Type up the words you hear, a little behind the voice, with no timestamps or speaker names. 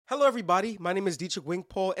Hello, everybody. My name is Dietrich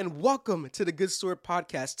Wingpole, and welcome to the Good Steward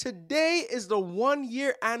Podcast. Today is the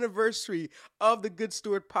 1-year anniversary of the Good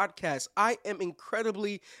Steward Podcast. I am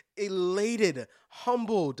incredibly elated,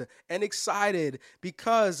 humbled, and excited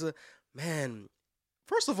because,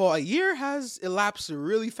 first of all, a year has elapsed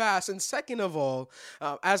really fast. And second of all,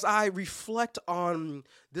 as I reflect on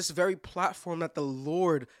this very platform that the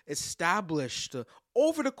Lord established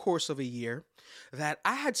over the course of a year, that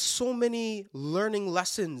I had so many learning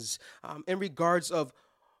lessons in regards of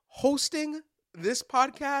hosting this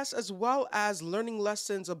podcast, as well as learning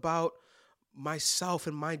lessons about myself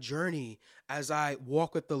and my journey as I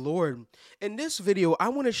walk with the Lord. In this video, I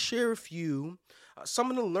want to share with you some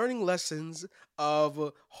of the learning lessons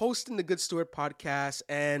of hosting the Good Steward Podcast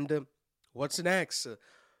and what's next.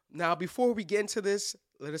 Now, before we get into this,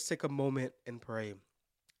 let us take a moment and pray.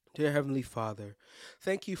 Dear Heavenly Father,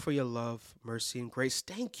 thank you for your love, mercy, and grace.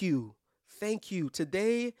 Thank you. Thank you.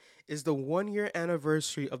 Today is the 1-year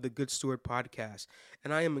anniversary of the Good Steward Podcast,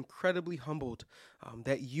 and I am incredibly humbled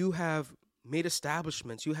that you have made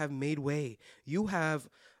establishments, you have made way, you have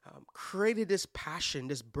created this passion,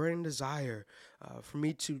 this burning desire for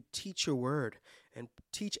me to teach your word and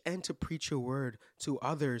teach and to preach your word to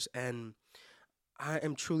others. And I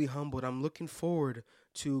am truly humbled. I'm looking forward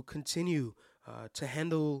to continue to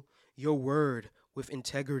handle your word with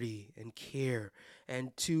integrity and care,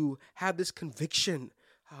 and to have this conviction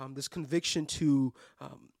to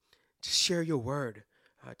share your word,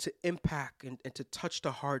 to impact and to touch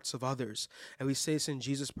the hearts of others. And we say this in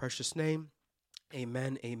Jesus' precious name.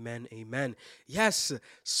 Amen, amen, amen. Yes,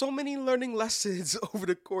 so many learning lessons over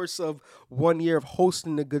the course of 1 year of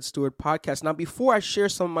hosting the Good Steward Podcast. Now, before I share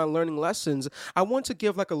some of my learning lessons, I want to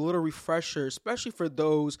give like a little refresher, especially for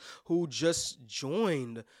those who just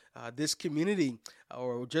joined this community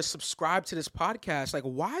or just subscribed to this podcast. Like,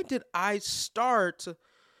 why did I start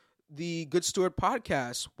the Good Steward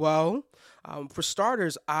Podcast? Well, for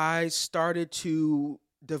starters, I started to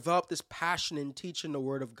develop this passion in teaching the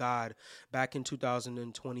Word of God back in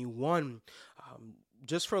 2021.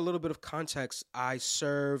 Just for a little bit of context, I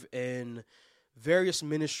serve in various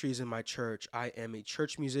ministries in my church. I am a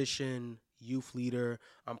church musician, youth leader.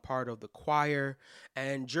 I'm part of the choir.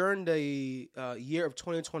 And during the year of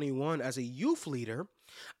 2021, as a youth leader,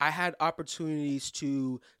 I had opportunities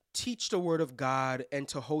to teach the Word of God and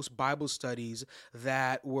to host Bible studies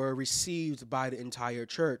that were received by the entire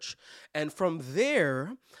church. And from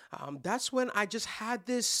there, that's when I just had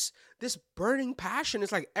this burning passion.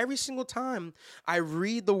 It's like every single time I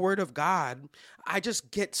read the Word of God, I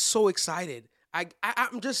just get so excited.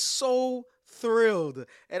 I'm just so thrilled,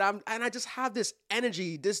 and I just have this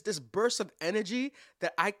energy, this burst of energy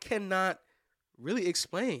that I cannot really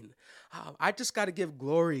explain. I just got to give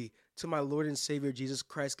glory to my Lord and Savior, Jesus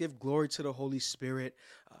Christ. Give glory to the Holy Spirit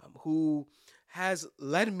who has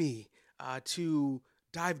led me to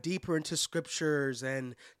dive deeper into scriptures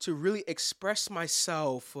and to really express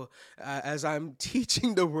myself as I'm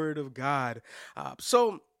teaching the Word of God.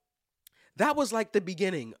 So that was like the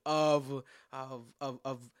beginning of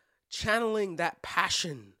channeling that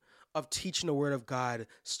passion of teaching the Word of God.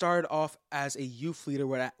 Started off as a youth leader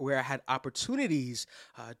where I had opportunities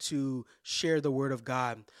to share the Word of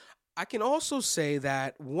God. I can also say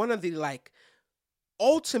that one of the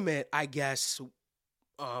ultimate,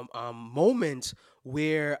 moments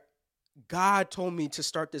where God told me to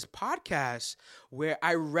start this podcast, where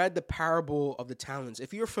I read the parable of the talents.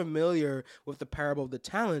 If you're familiar with the parable of the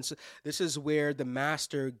talents, this is where the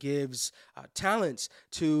master gives talents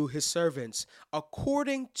to his servants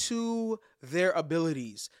according to their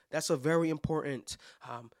abilities. That's a very important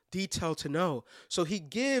detail to know. So he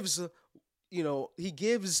gives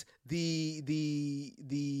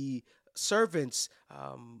the servants,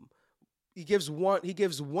 he gives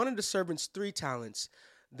one of the servants 3 talents,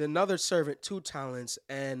 the another servant 2 talents,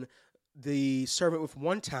 and the servant with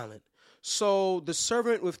 1 talent. So the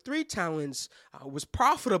servant with 3 talents was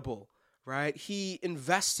profitable, right? He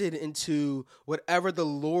invested into whatever the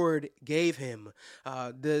Lord gave him.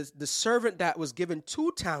 The servant that was given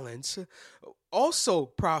 2 talents also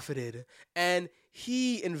profited, and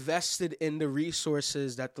he invested in the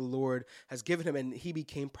resources that the Lord has given him, and he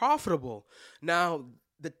became profitable. Now,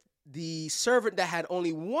 the servant that had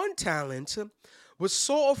only 1 talent was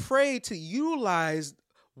so afraid to utilize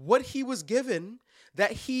what he was given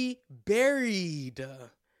that he buried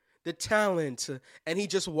the talent and he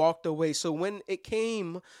just walked away. So when it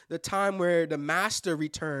came the time where the master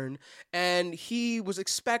returned and he was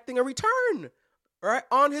expecting a return, right,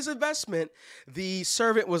 on his investment, the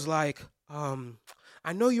servant was like,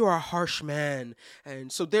 I know you are a harsh man,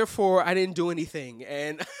 and so therefore I didn't do anything,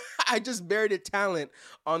 and I just buried a talent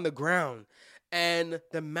on the ground. And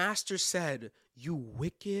the master said, "You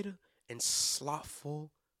wicked and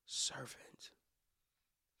slothful servant."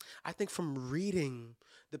 I think from reading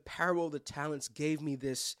the parable of the talents gave me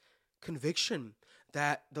this conviction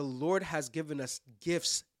that the Lord has given us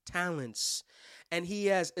gifts, talents, and he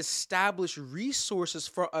has established resources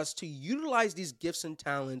for us to utilize these gifts and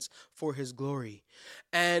talents for his glory.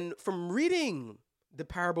 And from reading the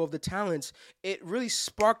parable of the talents, it really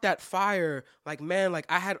sparked that fire. Like, man, like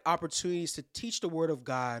I had opportunities to teach the word of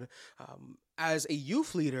God as a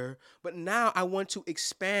youth leader, but now I want to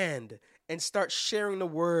expand and start sharing the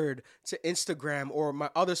word to Instagram or my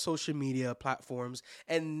other social media platforms.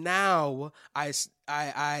 And now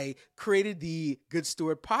I created the Good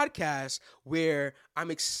Steward Podcast, where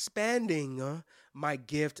I'm expanding my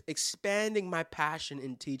gift, expanding my passion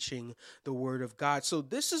in teaching the word of God. So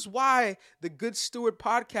this is why the Good Steward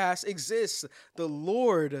Podcast exists. The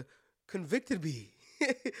Lord convicted me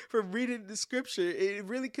from reading the scripture. It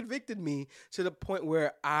really convicted me to the point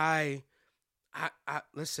where I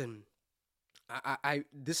listen.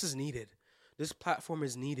 This is needed. This platform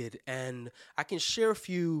is needed, and I can share a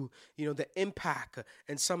few, the impact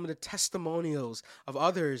and some of the testimonials of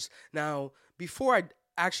others. Now, before I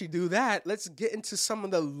actually do that, let's get into some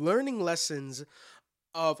of the learning lessons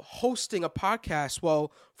of hosting a podcast.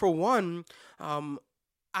 Well, for one,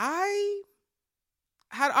 I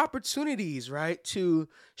had opportunities, right, to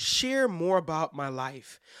share more about my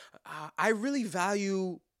life. I really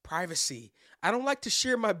value privacy. I don't like to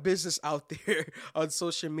share my business out there on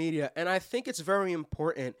social media. And I think it's very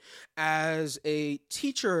important as a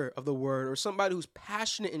teacher of the word or somebody who's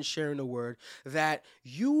passionate in sharing the word that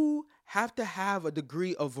you have to have a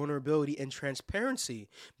degree of vulnerability and transparency.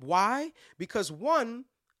 Why? Because one,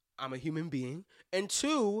 I'm a human being. And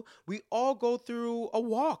two, we all go through a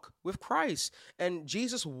walk with Christ. And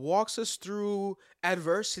Jesus walks us through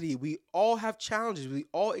adversity. We all have challenges. We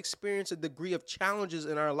all experience a degree of challenges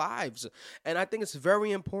in our lives. And I think it's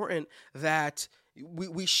very important that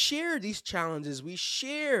we share these challenges. We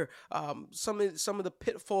share some of the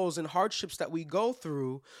pitfalls and hardships that we go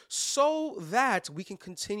through so that we can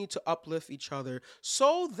continue to uplift each other,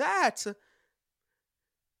 so that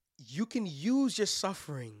you can use your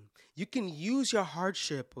suffering, you can use your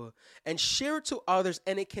hardship and share it to others,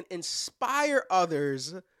 and it can inspire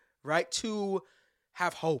others, right, to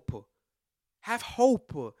have hope. Have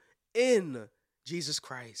hope in Jesus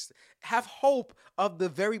Christ. Have hope of the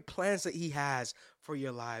very plans that he has for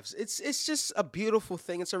your lives. It's just a beautiful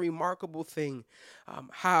thing. It's a remarkable thing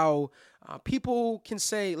how people can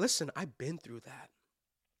say, listen, I've been through that.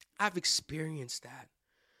 I've experienced that.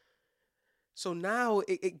 So now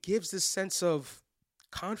it gives this sense of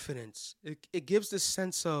confidence. It gives this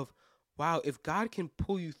sense of, wow, if God can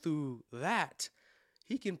pull you through that,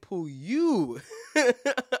 he can pull you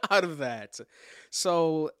out of that.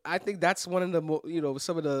 So I think that's one of the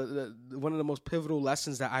one of the most pivotal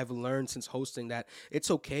lessons that I've learned since hosting, that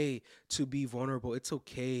it's okay to be vulnerable. It's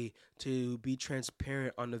okay to be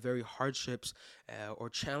transparent on the very hardships or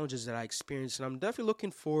challenges that I experienced. And I'm definitely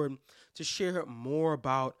looking forward to share more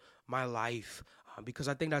about my life because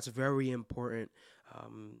I think that's very important.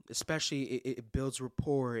 Especially it builds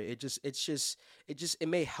rapport. It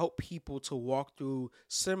may help people to walk through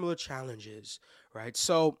similar challenges, right?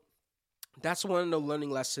 So that's one of the learning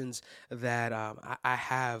lessons that I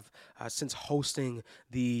have since hosting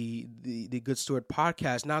the Good Steward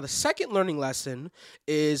podcast. Now, the second learning lesson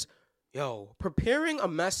is, preparing a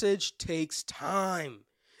message takes time.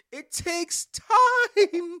 It takes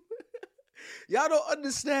time. Y'all don't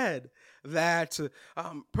understand that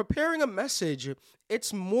preparing a message,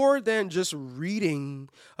 it's more than just reading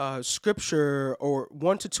scripture or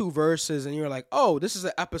 1 to 2 verses and you're like, oh, this is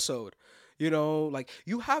an episode. Like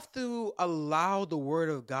you have to allow the word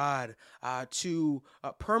of God to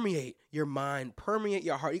permeate your mind, permeate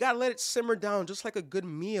your heart. You got to let it simmer down just like a good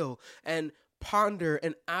meal and ponder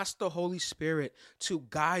and ask the Holy Spirit to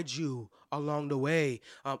guide you along the way.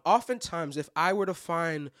 Oftentimes, if I were to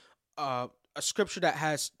find a scripture that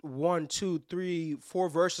has 1, 2, 3, 4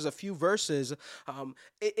 verses, a few verses,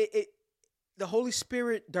 the Holy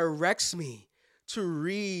Spirit directs me to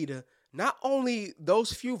read not only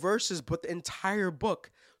those few verses, but the entire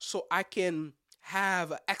book, so I can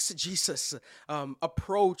have exegesis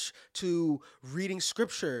approach to reading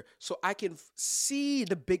scripture, so I can see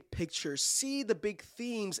the big picture, see the big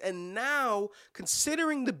themes, and now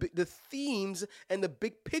considering the themes and the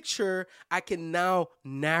big picture, I can now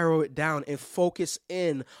narrow it down and focus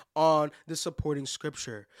in on the supporting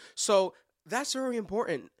scripture. So that's very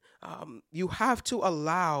important. You have to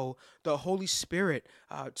allow the Holy Spirit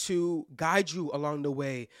to guide you along the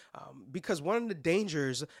way. Because one of the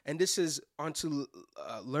dangers, and this is onto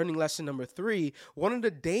learning lesson number 3, one of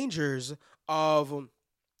the dangers of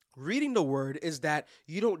reading the word is that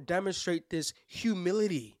you don't demonstrate this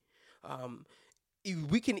humility. Um,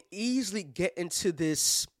 we can easily get into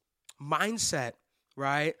this mindset,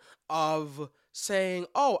 right, of saying,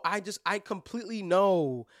 "Oh, I completely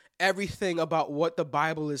know everything about what the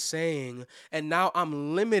Bible is saying, and now I'm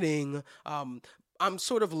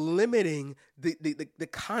sort of limiting the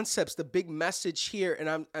concepts, the big message here,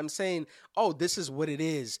 and I'm saying, oh, this is what it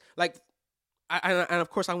is." Like, and of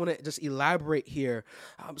course, I want to just elaborate here.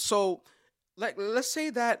 So, like, let's say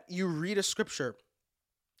that you read a scripture,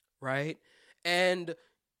 right? And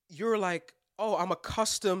you're like, oh, I'm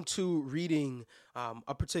accustomed to reading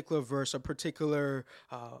a particular verse, a particular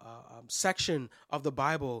section of the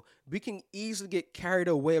Bible. We can easily get carried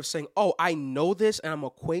away of saying, oh, I know this and I'm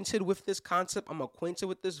acquainted with this concept. I'm acquainted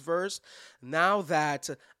with this verse. Now that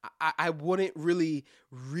I wouldn't really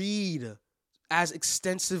read as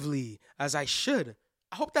extensively as I should.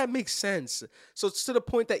 I hope that makes sense. So it's to the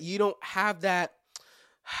point that you don't have that,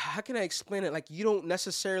 how can I explain it? Like, you don't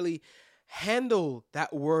necessarily handle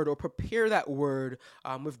that word or prepare that word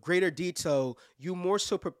with greater detail. You more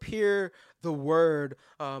so prepare the word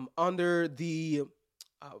under the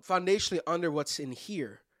foundationally under what's in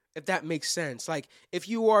here, if that makes sense. Like, if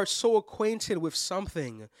you are so acquainted with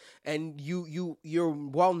something and you're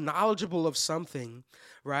well knowledgeable of something,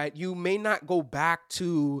 right? You may not go back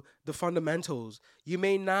to the fundamentals. You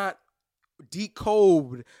may not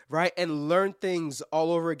decode, right, and learn things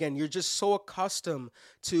all over again. You're just so accustomed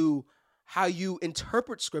to how you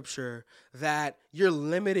interpret scripture that you're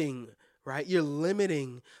limiting, right? You're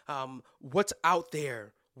limiting what's out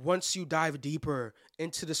there once you dive deeper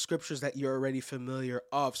into the scriptures that you're already familiar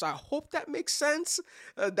of. So I hope that makes sense.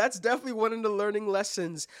 That's definitely one of the learning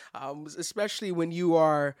lessons, especially when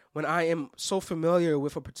I am so familiar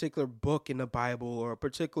with a particular book in the Bible or a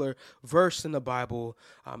particular verse in the Bible.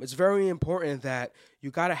 It's very important that you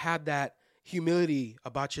got to have that humility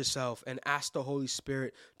about yourself and ask the Holy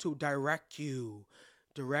Spirit to direct you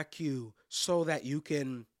so that you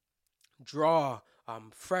can draw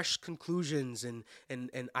fresh conclusions and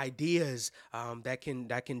ideas that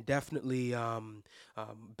can definitely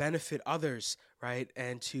benefit others, right?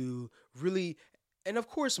 And to really, and of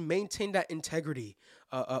course, maintain that integrity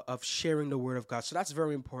of sharing the word of God. So that's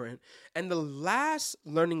very important. And the last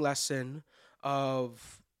learning lesson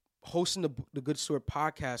of hosting the Good Steward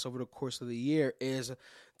podcast over the course of the year is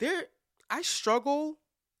I struggle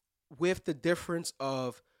with the difference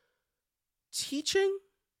of teaching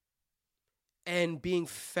and being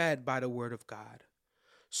fed by the word of God.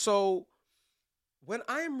 So when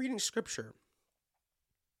I am reading scripture,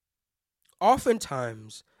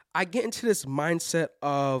 oftentimes I get into this mindset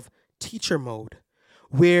of teacher mode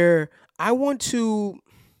where I want to,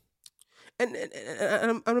 and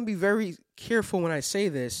I'm going to be very careful when I say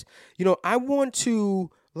this, I want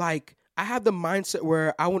to, like, I have the mindset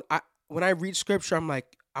where when I read scripture, I'm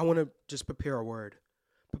like, I want to just prepare a word,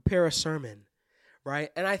 prepare a sermon,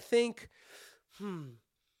 right? And I think,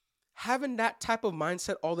 having that type of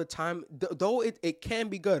mindset all the time, though it can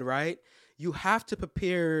be good, right? You have to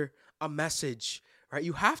prepare a message, right?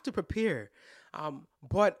 You have to prepare.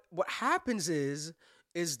 But what happens is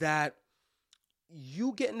that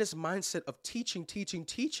you get in this mindset of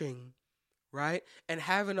teaching, right? And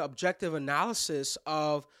having an objective analysis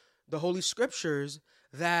of the Holy Scriptures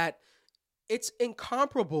that it's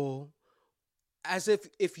incomparable, as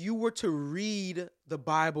if you were to read the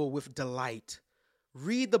Bible with delight.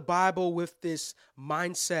 Read the Bible with this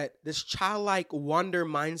mindset, this childlike wonder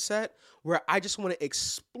mindset, where I just want to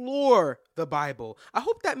explore the Bible. I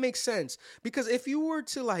hope that makes sense. Because if you were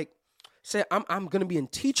to, like, say, I'm going to be in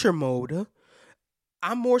teacher mode,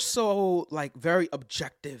 I'm more so, like, very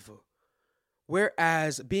objective.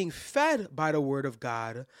 Whereas being fed by the word of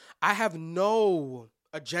God, I have no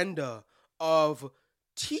agenda of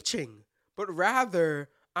teaching, but rather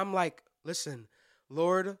I'm like, listen,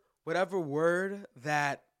 Lord, whatever word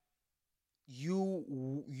that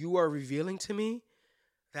you are revealing to me,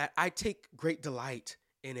 that I take great delight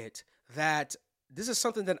in it, that this is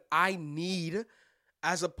something that I need,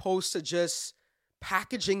 as opposed to just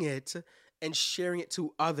packaging it and sharing it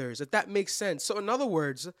to others, if that makes sense. So in other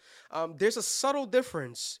words, there's a subtle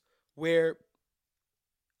difference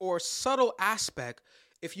or subtle aspect.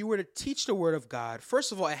 If you were to teach the word of God,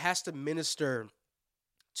 first of all, it has to minister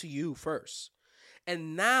to you first.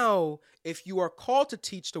 And now, if you are called to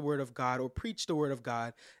teach the word of God or preach the word of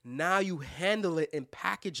God, now you handle it and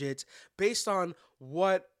package it based on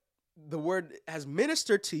what the word has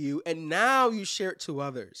ministered to you, and now you share it to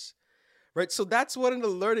others. Right? So that's one of the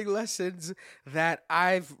learning lessons that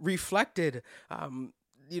I've reflected.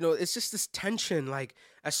 It's just this tension. Like,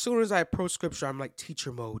 as soon as I approach scripture, I'm like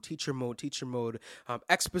teacher mode,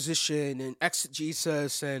 exposition and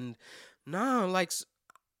exegesis. And no, like,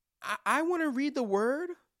 I want to read the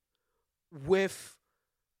word with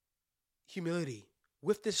humility,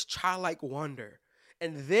 with this childlike wonder,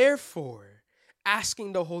 and therefore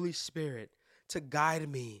asking the Holy Spirit to guide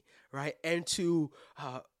me, right? And to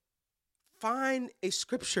find a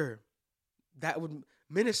scripture that would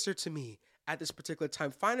minister to me at this particular time.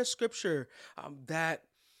 Find a scripture that,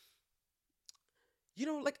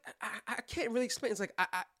 I can't really explain. It's like,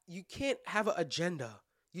 you can't have an agenda.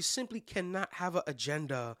 You simply cannot have an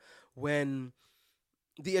agenda when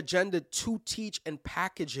the agenda to teach and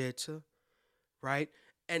package it, right?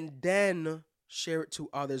 And then share it to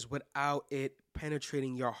others without it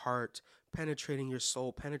penetrating your heart, penetrating your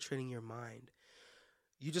soul, penetrating your mind.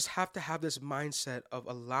 You just have to have this mindset of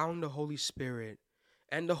allowing the Holy Spirit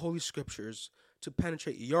and the Holy Scriptures to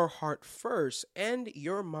penetrate your heart first and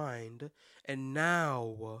your mind. And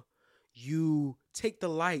now you take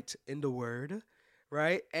delight in the word,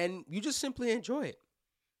 right? And you just simply enjoy it.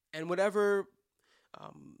 And whatever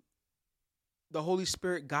the Holy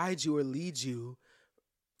Spirit guides you or leads you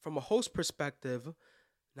from a host perspective,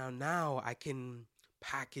 now I can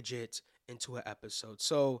package it into an episode.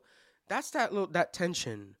 So that's that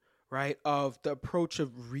tension, right, of the approach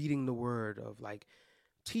of reading the word, of like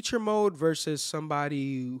teacher mode versus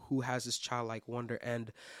somebody who has this childlike wonder.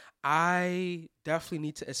 And I definitely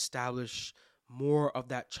need to establish more of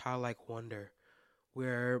that childlike wonder,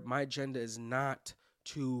 where my agenda is not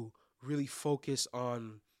to really focus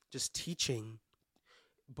on just teaching,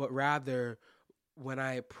 but rather when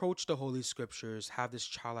I approach the Holy Scriptures, have this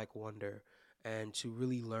childlike wonder and to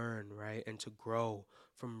really learn, right, and to grow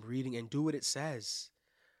from reading and do what it says,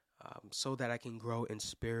 so that I can grow in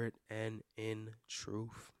spirit and in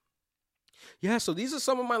truth. Yeah, so these are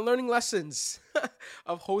some of my learning lessons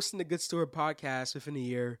of hosting the Good Steward podcast within a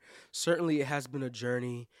year. Certainly, it has been a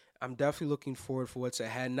journey. I'm definitely looking forward for what's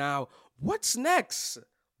ahead. Now, what's next?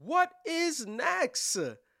 What is next?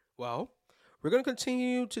 Well, we're going to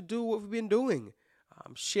continue to do what we've been doing.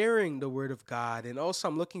 Sharing the word of God. And also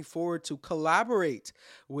I'm looking forward to collaborate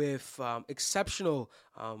with exceptional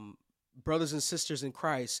brothers and sisters in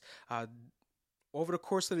Christ. Over the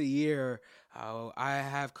course of the year, I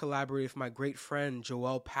have collaborated with my great friend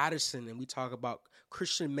Joel Patterson, and we talk about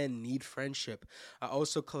Christian men need friendship. I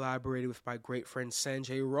also collaborated with my great friend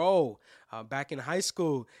Sanjay Rowe back in high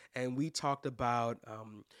school, and we talked about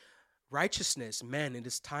righteousness. Man, it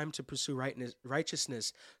is time to pursue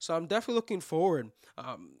righteousness. So I'm definitely looking forward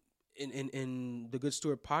in the Good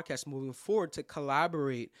Steward podcast moving forward to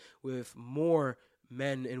collaborate with more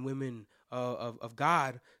men and women of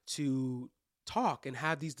God to talk and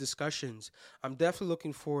have these discussions. I'm definitely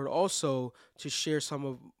looking forward also to share some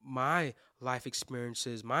of my life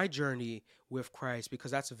experiences, my journey with Christ,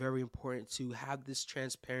 because that's very important to have this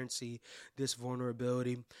transparency, this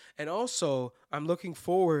vulnerability. And also, I'm looking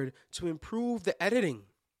forward to improve the editing,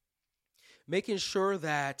 making sure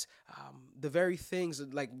that the very things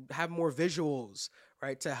like have more visuals,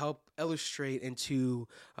 right, to help illustrate and to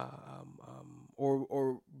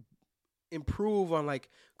or improve on like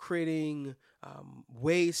creating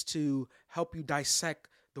ways to help you dissect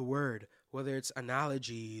the word, whether it's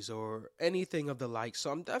analogies or anything of the like. So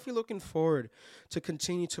I'm definitely looking forward to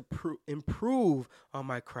continue to improve on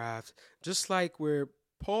my craft, just like where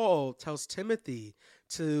Paul tells Timothy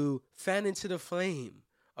to fan into the flame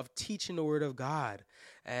of teaching the word of God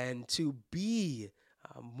and to be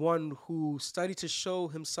one who studied to show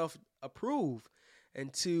himself approved,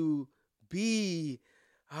 and to be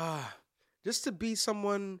just to be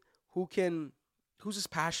someone who's just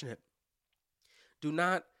passionate. Do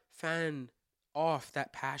not fan off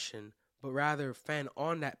that passion, but rather fan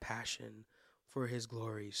on that passion for his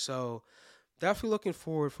glory. So definitely looking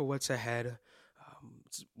forward for what's ahead.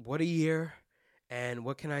 What a year. And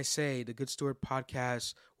what can I say? The Good Steward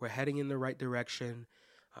podcast, we're heading in the right direction.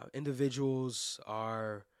 Individuals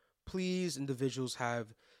are pleased. Individuals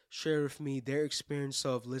have shared with me their experience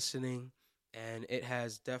of listening, and it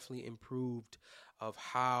has definitely improved of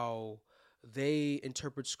how they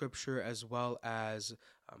interpret scripture as well as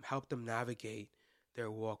help them navigate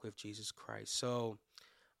their walk with Jesus Christ. So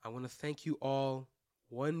I want to thank you all.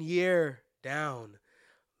 1 year down,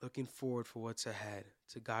 looking forward for what's ahead.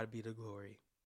 To God be the glory.